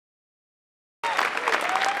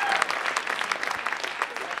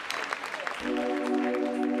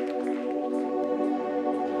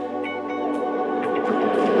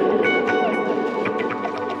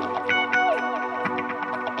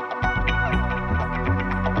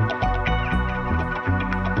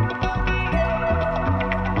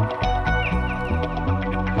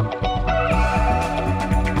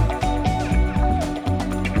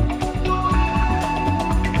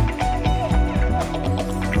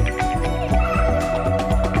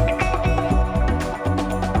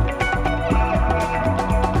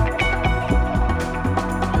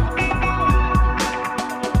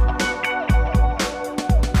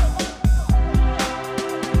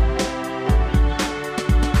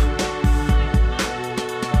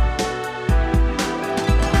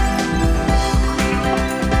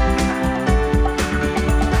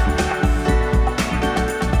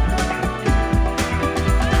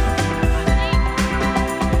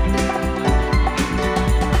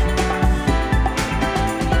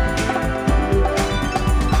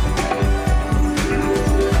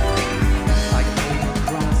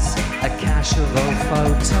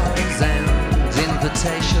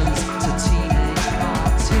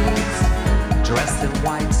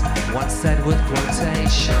said with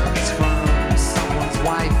quotations from someone's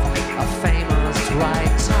wife, a famous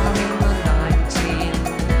writer in the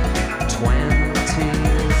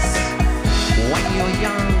 1920s. When you're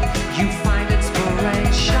young, you find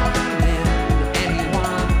inspiration in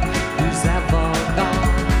anyone who's ever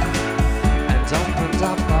gone and opened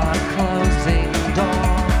up a closing door.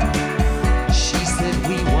 She said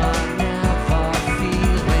we were never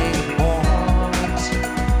feeling bored,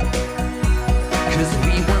 'cause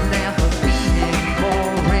we were never being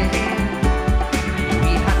boring.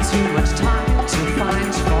 We had too much time to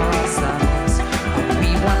find for ourselves, and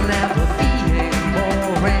we were never being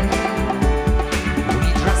boring. We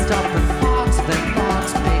dressed up and fought, then fought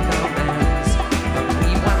big amends, but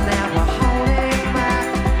we were never holding back,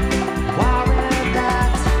 worried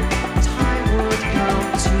that time would come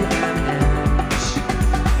to an end.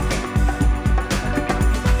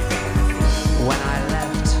 When I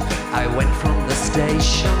left, I went from the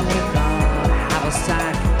station with a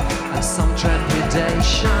haversack and some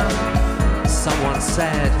trepidation. Someone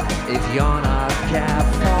said, if you're not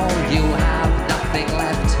careful, you have nothing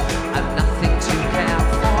left and nothing to care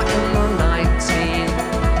for in the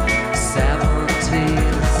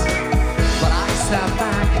 1970s. But I sat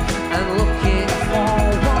back and looking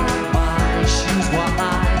forward, my shoes were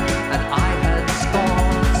high and I had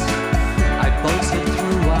scored. I bolted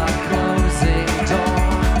through a closing door,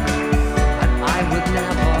 and I would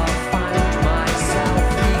never find myself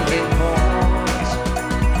feeling bored,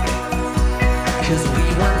 'cause we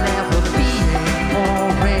were never being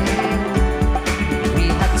boring. We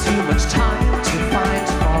had too much time to find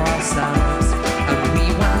for ourselves, and we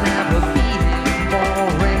were never being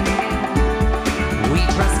boring. We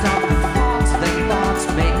dressed up and fought, then fought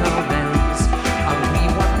make amends, and we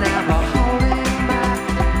were never holding back,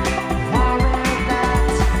 worried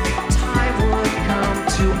that time would come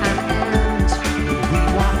to an end. We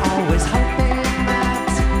were always hoping that,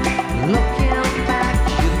 looking back,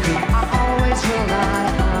 you could always rely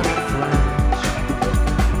on a friend.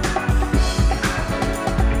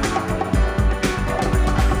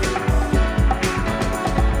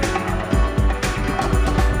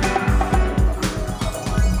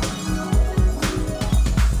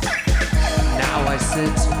 Now I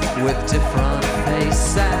sit with different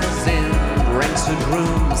faces in rented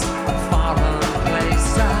rooms, foreign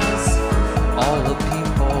places. All the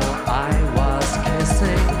people I was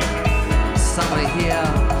kissing, some are here,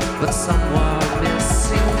 but some were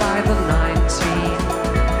missing by the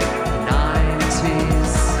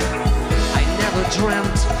 1990s. I never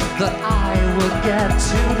dreamt that I would get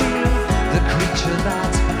to be the creature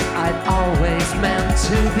that I'd always meant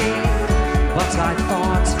to be. But I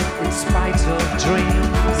thought, in spite of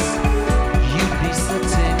dreams, you'd be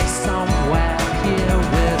sitting somewhere here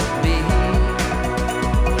with me,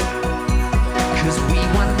 'cause we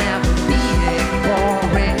were never being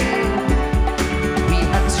boring. We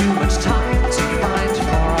had too much time to find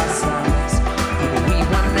for ourselves, but we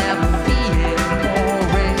were never being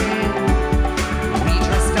boring. We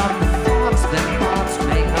dressed up and fought, then fought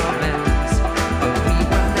make amends, but we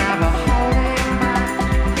were never holding back,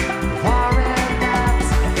 worried that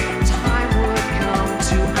time would come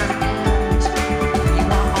to an end. We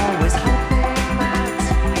were always hoping that,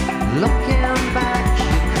 looking back,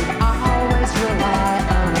 you could always rely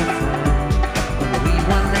on a friend. But we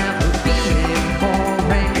were never being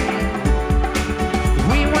boring.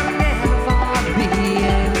 We were never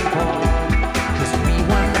being bored, 'cause we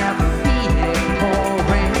were never being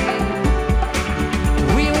boring.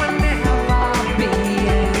 We were never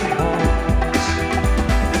being bored.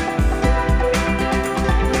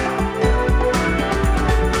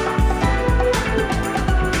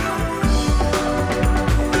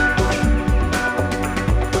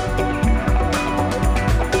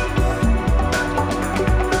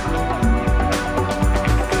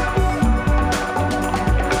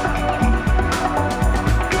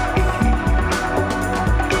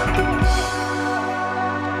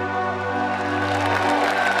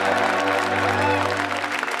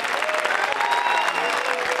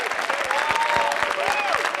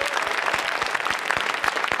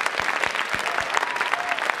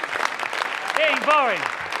 Being boring.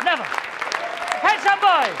 Never. Handsome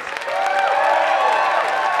boys.